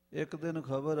ਇੱਕ ਦਿਨ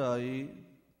ਖਬਰ ਆਈ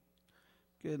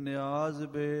ਕਿ ਨਿਆਜ਼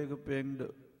ਬੇਗ ਪਿੰਡ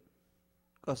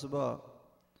ਕਸਬਾ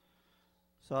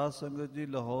ਸਾਧ ਸੰਗਤ ਜੀ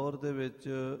ਲਾਹੌਰ ਦੇ ਵਿੱਚ,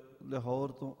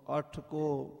 ਲਾਹੌਰ ਤੋਂ 8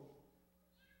 ਕੋਹ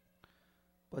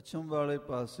ਪੱਛਮ ਵਾਲੇ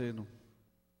ਪਾਸੇ ਨੂੰ,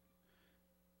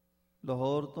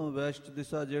 ਲਾਹੌਰ ਤੋਂ ਵੈਸਟ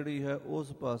ਦਿਸ਼ਾ ਜਿਹੜੀ ਹੈ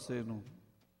ਉਸ ਪਾਸੇ ਨੂੰ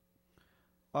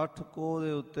 8 ਕੋਹ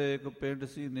ਦੇ ਉੱਤੇ ਇੱਕ ਪਿੰਡ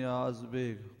ਸੀ ਨਿਆਜ਼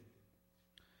ਬੇਗ।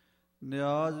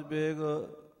 ਨਿਆਜ਼ ਬੇਗ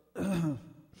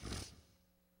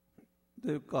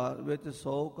ਦੇ ਘਰ ਵਿੱਚ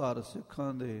 100 ਘਰ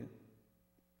ਸਿੱਖਾਂ ਦੇ।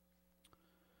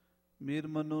 ਮੀਰ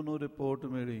ਮੰਨੂ ਨੂੰ ਰਿਪੋਰਟ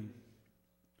ਮਿਲੀ,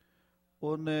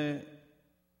 ਉਹਨੇ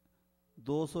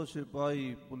 200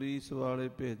 ਸਿਪਾਹੀ ਪੁਲਿਸ ਵਾਲੇ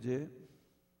ਭੇਜੇ,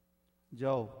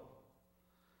 ਜਾਓ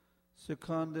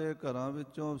ਸਿੱਖਾਂ ਦੇ ਘਰਾਂ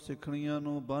ਵਿੱਚੋਂ ਸਿੱਖਣੀਆਂ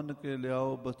ਨੂੰ ਬੰਨ੍ਹ ਕੇ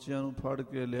ਲਿਆਓ, ਬੱਚਿਆਂ ਨੂੰ ਫੜ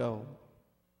ਕੇ ਲਿਆਓ।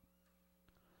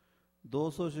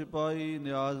 200 ਸਿਪਾਹੀ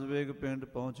ਨਿਆਜ਼ ਬੇਗ ਪਿੰਡ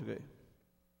ਪਹੁੰਚ ਗਏ।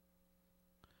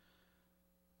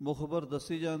 ਮੁਖਬਰ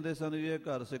ਦੱਸੀ ਜਾਂਦੇ ਸਨ ਵੀ ਇਹ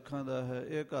ਘਰ ਸਿੱਖਾਂ ਦਾ ਹੈ,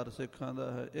 ਇਹ ਘਰ ਸਿੱਖਾਂ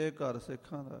ਦਾ ਹੈ, ਇਹ ਘਰ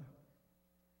ਸਿੱਖਾਂ ਦਾ ਹੈ।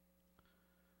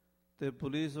 ਤੇ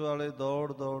ਪੁਲਿਸ ਵਾਲੇ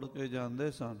ਦੌੜ ਦੌੜ ਕੇ ਜਾਂਦੇ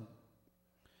ਸਨ,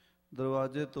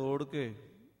 ਦਰਵਾਜ਼ੇ ਤੋੜ ਕੇ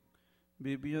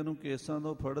ਬੀਬੀਆਂ ਨੂੰ ਕੇਸਾਂ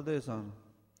ਤੋਂ ਫੜਦੇ ਸਨ,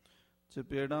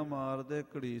 ਚਪੇੜਾਂ ਮਾਰਦੇ,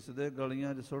 ਘੜੀਸਦੇ,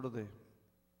 ਗਲੀਆਂ 'ਚ ਸੁੱਟਦੇ।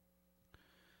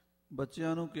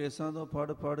 ਬੱਚਿਆਂ ਨੂੰ ਕੇਸਾਂ ਤੋਂ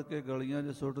ਫੜ ਫੜ ਕੇ ਗਲੀਆਂ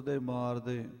 'ਚ ਸੁੱਟਦੇ,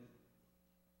 ਮਾਰਦੇ।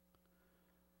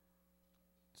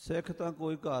 ਸਿੱਖ ਤਾਂ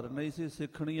ਕੋਈ ਘਰ ਨਹੀਂ ਸੀ,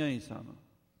 ਸਿੱਖਣੀਆਂ ਹੀ ਸਨ।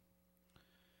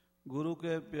 ਗੁਰੂ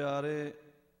ਕੇ ਪਿਆਰੇ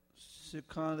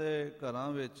ਸਿੱਖਾਂ ਦੇ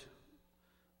ਘਰਾਂ ਵਿੱਚ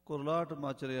ਕੁਰਲਾਟ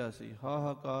ਮਚ ਰਿਹਾ ਸੀ,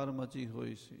 ਹਾਹਾਕਾਰ ਮਚੀ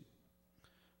ਹੋਈ ਸੀ।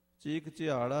 ਚੀਕ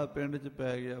ਚਿਹਾੜਾ ਪਿੰਡ 'ਚ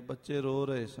ਪੈ ਗਿਆ, ਬੱਚੇ ਰੋ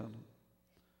ਰਹੇ ਸਨ,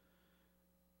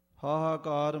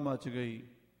 ਹਾਹਾਕਾਰ ਮਚ ਗਈ।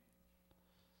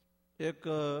 ਇੱਕ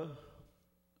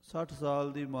 60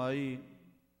 ਸਾਲ ਦੀ ਮਾਈ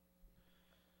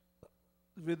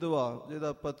ਵਿਧਵਾ,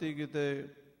 ਜਿਹਦਾ ਪਤੀ ਕਿਤੇ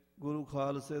ਗੁਰੂ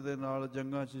ਖਾਲਸੇ ਦੇ ਨਾਲ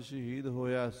ਜੰਗਾਂ 'ਚ ਸ਼ਹੀਦ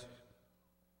ਹੋਇਆ ਸੀ,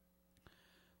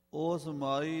 ਉਸ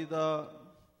ਮਾਈ ਦਾ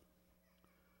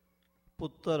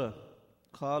ਪੁੱਤਰ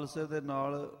ਖਾਲਸੇ ਦੇ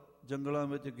ਨਾਲ ਜੰਗਲਾਂ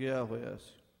ਵਿੱਚ ਗਿਆ ਹੋਇਆ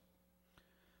ਸੀ।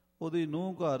 ਉਹਦੀ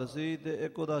ਨੂੰਹ ਘਰ ਸੀ ਤੇ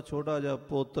ਇੱਕ ਉਹਦਾ ਛੋਟਾ ਜਿਹਾ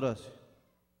ਪੋਤਰਾ ਸੀ।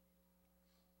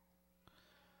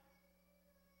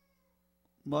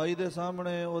 ਮਾਈ ਦੇ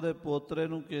ਸਾਹਮਣੇ ਉਹਦੇ ਪੋਤਰੇ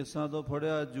ਨੂੰ ਕੇਸਾਂ ਤੋਂ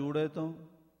ਫੜਿਆ, ਜੂੜੇ ਤੋਂ,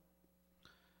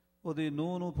 ਉਹਦੀ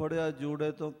ਨੂੰਹ ਨੂੰ ਫੜਿਆ,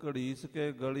 ਜੂੜੇ ਤੋਂ ਘੜੀਸ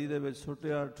ਕੇ ਗਲੀ ਦੇ ਵਿੱਚ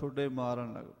ਸੁੱਟਿਆ, ਠੁੱਡੇ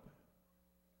ਮਾਰਨ ਲੱਗ ਪਏ।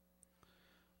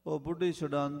 ਉਹ ਬੁੱਢੀ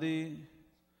ਛੁਡਾਉਂਦੀ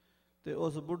ਤੇ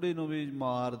ਉਸ ਬੁੱਢੀ ਨੂੰ ਵੀ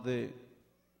ਮਾਰਦੇ।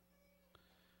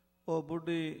 ਉਹ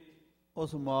ਬੁੱਢੀ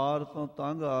ਉਸ ਮਾਰ ਤੋਂ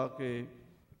ਤੰਗ ਆ ਕੇ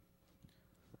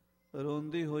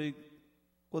ਰੋਂਦੀ ਹੋਈ,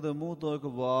 ਉਹਦੇ ਮੂੰਹ ਤੋਂ ਇੱਕ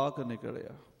ਵਾਕ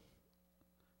ਨਿਕਲਿਆ।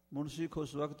 ਮੁਨਸ਼ੀ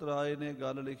ਖੁਸ਼ਵਕਤ ਰਾਏ ਨੇ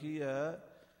ਗੱਲ ਲਿਖੀ ਹੈ,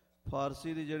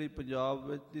 ਫਾਰਸੀ ਦੀ ਜਿਹੜੀ ਪੰਜਾਬ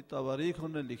ਵਿੱਚ ਦੀ ਤਵਾਰੀਖ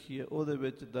ਉਹਨੇ ਲਿਖੀ ਹੈ, ਉਹਦੇ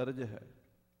ਵਿੱਚ ਦਰਜ ਹੈ।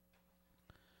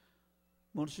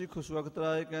 ਮੁਨਸ਼ੀ ਖੁਸ਼ਵਕਤ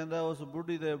ਰਾਏ ਕਹਿੰਦਾ ਉਸ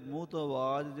ਬੁੱਢੀ ਦੇ ਮੂੰਹ ਤੋਂ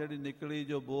ਆਵਾਜ਼ ਜਿਹੜੀ ਨਿਕਲੀ,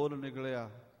 ਜੋ ਬੋਲ ਨਿਕਲਿਆ,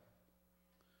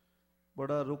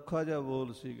 ਬੜਾ ਰੁੱਖਾ ਜਿਹਾ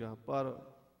ਬੋਲ ਸੀਗਾ, ਪਰ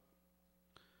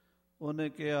ਉਹਨੇ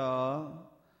ਕਿਹਾ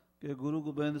ਕਿ ਗੁਰੂ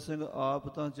ਗੋਬਿੰਦ ਸਿੰਘ ਆਪ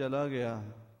ਤਾਂ ਚਲਾ ਗਿਆ,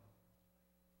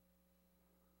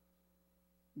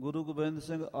 ਗੁਰੂ ਗੋਬਿੰਦ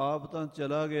ਸਿੰਘ ਆਪ ਤਾਂ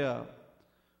ਚਲਾ ਗਿਆ,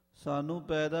 ਸਾਨੂੰ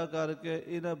ਪੈਦਾ ਕਰਕੇ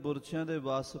ਇਹਨਾਂ ਬੁਰਛਿਆਂ ਦੇ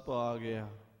ਵੱਸ ਪਾ ਗਿਆ।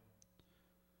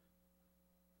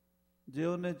 ਜੇ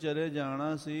ਉਹਨੇ ਚਲੇ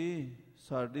ਜਾਣਾ ਸੀ,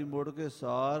 ਸਾਡੀ ਮੁੜ ਕੇ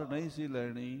ਸਾਰ ਨਹੀਂ ਸੀ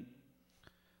ਲੈਣੀ,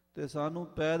 ਤੇ ਸਾਨੂੰ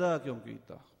ਪੈਦਾ ਕਿਉਂ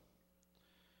ਕੀਤਾ?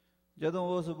 ਜਦੋਂ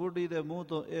ਉਸ ਬੁੱਢੀ ਦੇ ਮੂੰਹ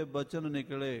ਤੋਂ ਇਹ ਬਚਨ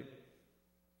ਨਿਕਲੇ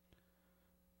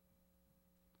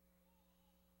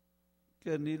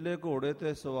ਕਿ ਨੀਲੇ ਘੋੜੇ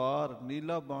ਤੇ ਸਵਾਰ,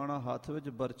 ਨੀਲਾ ਬਾਣਾ ਹੱਥ ਵਿੱਚ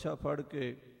ਬਰਛਾ ਫੜ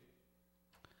ਕੇ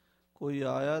ਕੋਈ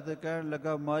ਆਇਆ ਤੇ ਕਹਿਣ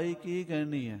ਲੱਗਾ, ਮਾਈ ਕੀ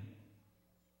ਕਹਿਣੀ ਹੈ?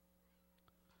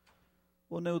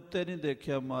 ਉਹਨੇ ਉੱਤੇ ਨਹੀਂ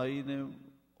ਦੇਖਿਆ ਮਾਈ ਨੇ,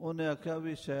 ਉਹਨੇ ਆਖਿਆ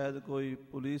ਵੀ ਸ਼ਾਇਦ ਕੋਈ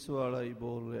ਪੁਲਿਸ ਵਾਲਾ ਹੀ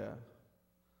ਬੋਲ ਰਿਹਾ।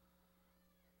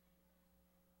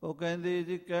 ਉਹ ਕਹਿੰਦੀ,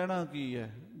 ਜੀ ਕਹਿਣਾ ਕੀ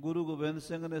ਹੈ? ਗੁਰੂ ਗੋਬਿੰਦ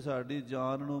ਸਿੰਘ ਨੇ ਸਾਡੀ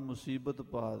ਜਾਨ ਨੂੰ ਮੁਸੀਬਤ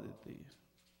ਪਾ ਦਿੱਤੀ ਹੈ।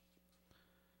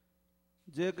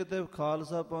 ਜੇ ਕਿਤੇ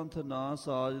ਖਾਲਸਾ ਪੰਥ ਨਾ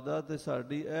ਸਾਜਦਾ ਤੇ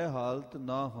ਸਾਡੀ ਇਹ ਹਾਲਤ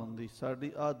ਨਾ ਹੁੰਦੀ,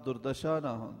 ਸਾਡੀ ਆਹ ਦੁਰਦਸ਼ਾ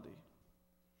ਨਾ ਹੁੰਦੀ,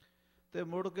 ਤੇ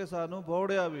ਮੁੜ ਕੇ ਸਾਨੂੰ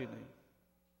ਬੋੜਿਆ ਵੀ ਨਹੀਂ।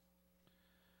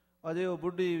 ਅਜੇ ਉਹ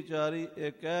ਬੁੱਢੀ ਵਿਚਾਰੀ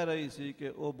ਇਹ ਕਹਿ ਰਹੀ ਸੀ ਕਿ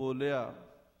ਉਹ ਬੋਲਿਆ,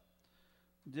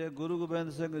 ਜੇ ਗੁਰੂ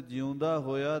ਗੋਬਿੰਦ ਸਿੰਘ ਜਿਉਂਦਾ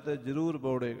ਹੋਇਆ ਤੇ ਜ਼ਰੂਰ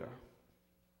ਬੋੜੇਗਾ।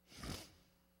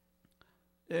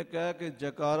 ਇਹ ਕਹਿ ਕੇ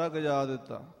ਜਕਾਰਾ ਗਜਾ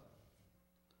ਦਿੱਤਾ।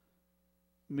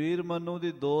 ਮੀਰ ਮੰਨੂ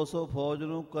ਦੀ 200 ਫੌਜ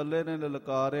ਨੂੰ ਇਕੱਲੇ ਨੇ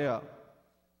ਲਲਕਾਰਿਆ।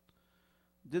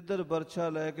 ਜਿੱਧਰ ਬਰਛਾ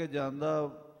ਲੈ ਕੇ ਜਾਂਦਾ,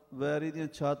 ਵੈਰੀ ਦੀਆਂ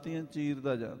ਛਾਤੀਆਂ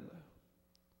ਚੀਰਦਾ ਜਾਂਦਾ।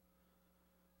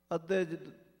 ਅੱਧੇ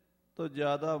ਤੋਂ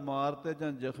ਜ਼ਿਆਦਾ ਮਾਰਤੇ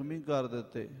ਜਾਂ ਜ਼ਖਮੀ ਕਰ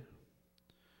ਦਿੱਤੇ।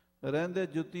 ਰਹਿੰਦੇ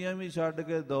ਜੁੱਤੀਆਂ ਵੀ ਛੱਡ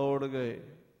ਕੇ ਦੌੜ ਗਏ।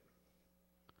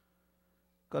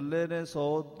 ਇਕੱਲੇ ਨੇ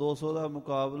 100-200 ਦਾ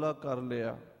ਮੁਕਾਬਲਾ ਕਰ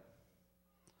ਲਿਆ।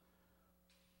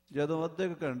 ਜਦੋਂ ਅੱਧੇ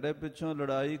ਕੁ ਘੰਟੇ ਪਿੱਛੋਂ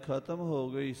ਲੜਾਈ ਖਤਮ ਹੋ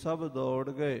ਗਈ, ਸਭ ਦੌੜ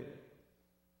ਗਏ,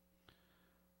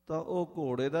 ਤਾਂ ਉਹ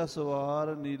ਘੋੜੇ ਦਾ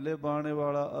ਸਵਾਰ ਨੀਲੇ ਬਾਣੇ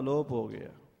ਵਾਲਾ ਅਲੋਪ ਹੋ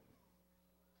ਗਿਆ।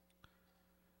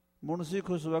 ਮੁਨਸੀ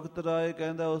ਖੁਸ਼ਵਕਤ ਰਾਏ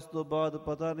ਕਹਿੰਦਾ ਉਸ ਤੋਂ ਬਾਅਦ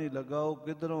ਪਤਾ ਨਹੀਂ ਲੱਗਾ ਉਹ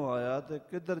ਕਿੱਧਰੋਂ ਆਇਆ ਤੇ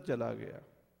ਕਿੱਧਰ ਚਲਾ ਗਿਆ।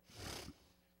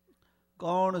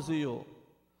 ਕੌਣ ਸੀ ਉਹ?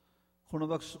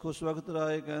 ਹੁਣ ਖੁਸ਼ਵਕਤ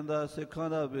ਰਾਏ ਕਹਿੰਦਾ ਸਿੱਖਾਂ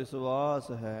ਦਾ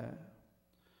ਵਿਸ਼ਵਾਸ ਹੈ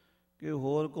ਕਿ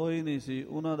ਹੋਰ ਕੋਈ ਨਹੀਂ ਸੀ,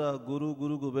 ਉਹਨਾਂ ਦਾ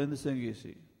ਗੁਰੂ ਗੋਬਿੰਦ ਸਿੰਘ ਹੀ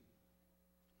ਸੀ।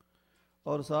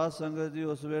 ਔਰ ਸਾਧ ਸੰਗਤ ਜੀ,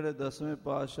 ਉਸ ਵੇਲੇ 10ਵੇਂ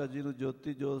ਪਾਤਸ਼ਾਹ ਜੀ ਨੂੰ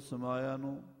ਜੋਤੀ ਜੋਤ ਸਮਾਇਆ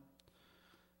ਨੂੰ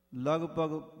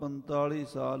ਲਗਭਗ 45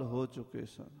 ਸਾਲ ਹੋ ਚੁੱਕੇ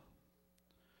ਸਨ।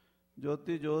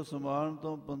 ਜੋਤੀ ਜੋਤ ਸਮਾਉਣ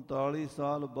ਤੋਂ 45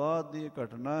 ਸਾਲ ਬਾਅਦ ਦੀ ਇਹ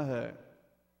ਘਟਨਾ ਹੈ,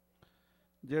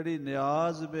 ਜਿਹੜੀ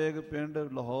ਨਿਆਜ਼ ਬੇਗ ਪਿੰਡ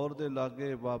ਲਾਹੌਰ ਦੇ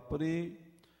ਲਾਗੇ ਵਾਪਰੀ।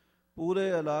 ਪੂਰੇ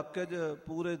ਇਲਾਕੇ 'ਚ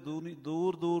ਪੂਰੇ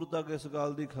ਦੂਰ ਦੂਰ ਤੱਕ ਇਸ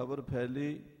ਗੱਲ ਦੀ ਖਬਰ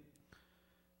ਫੈਲੀ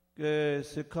ਕਿ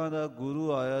ਸਿੱਖਾਂ ਦਾ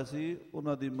ਗੁਰੂ ਆਇਆ ਸੀ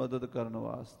ਉਹਨਾਂ ਦੀ ਮਦਦ ਕਰਨ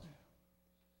ਵਾਸਤੇ।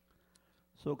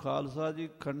 ਸੋ ਖਾਲਸਾ ਜੀ,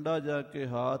 ਖੰਡਾ ਜਾ ਕੇ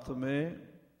ਹਾਥ ਮੇਂ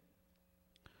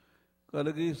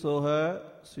ਕਲਗੀ ਸੋ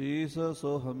ਹੈ ਸੀਸ,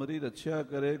 ਸੋ ਹਮਰੀ ਰੱਛਿਆ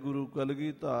ਕਰੇ ਗੁਰੂ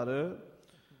ਕਲਗੀ ਧਰ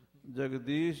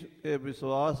ਜਗਦੀਸ਼। ਇਹ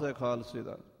ਵਿਸ਼ਵਾਸ ਹੈ ਖਾਲਸੇ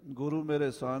ਦਾ। ਗੁਰੂ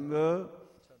ਮੇਰੇ ਸੰਗ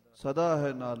ਸਦਾ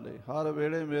ਹੈ ਨਾਲੇ, ਹਰ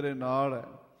ਵੇਲੇ ਮੇਰੇ ਨਾਲ ਹੈ।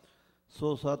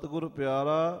 ਸੋ ਸਤਿਗੁਰ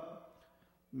ਪਿਆਰਾ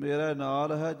ਮੇਰੇ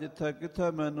ਨਾਲ ਹੈ, ਜਿੱਥੇ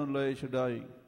ਕਿੱਥੇ ਮੈਨੂੰ ਲਏ ਛਡਾਈ।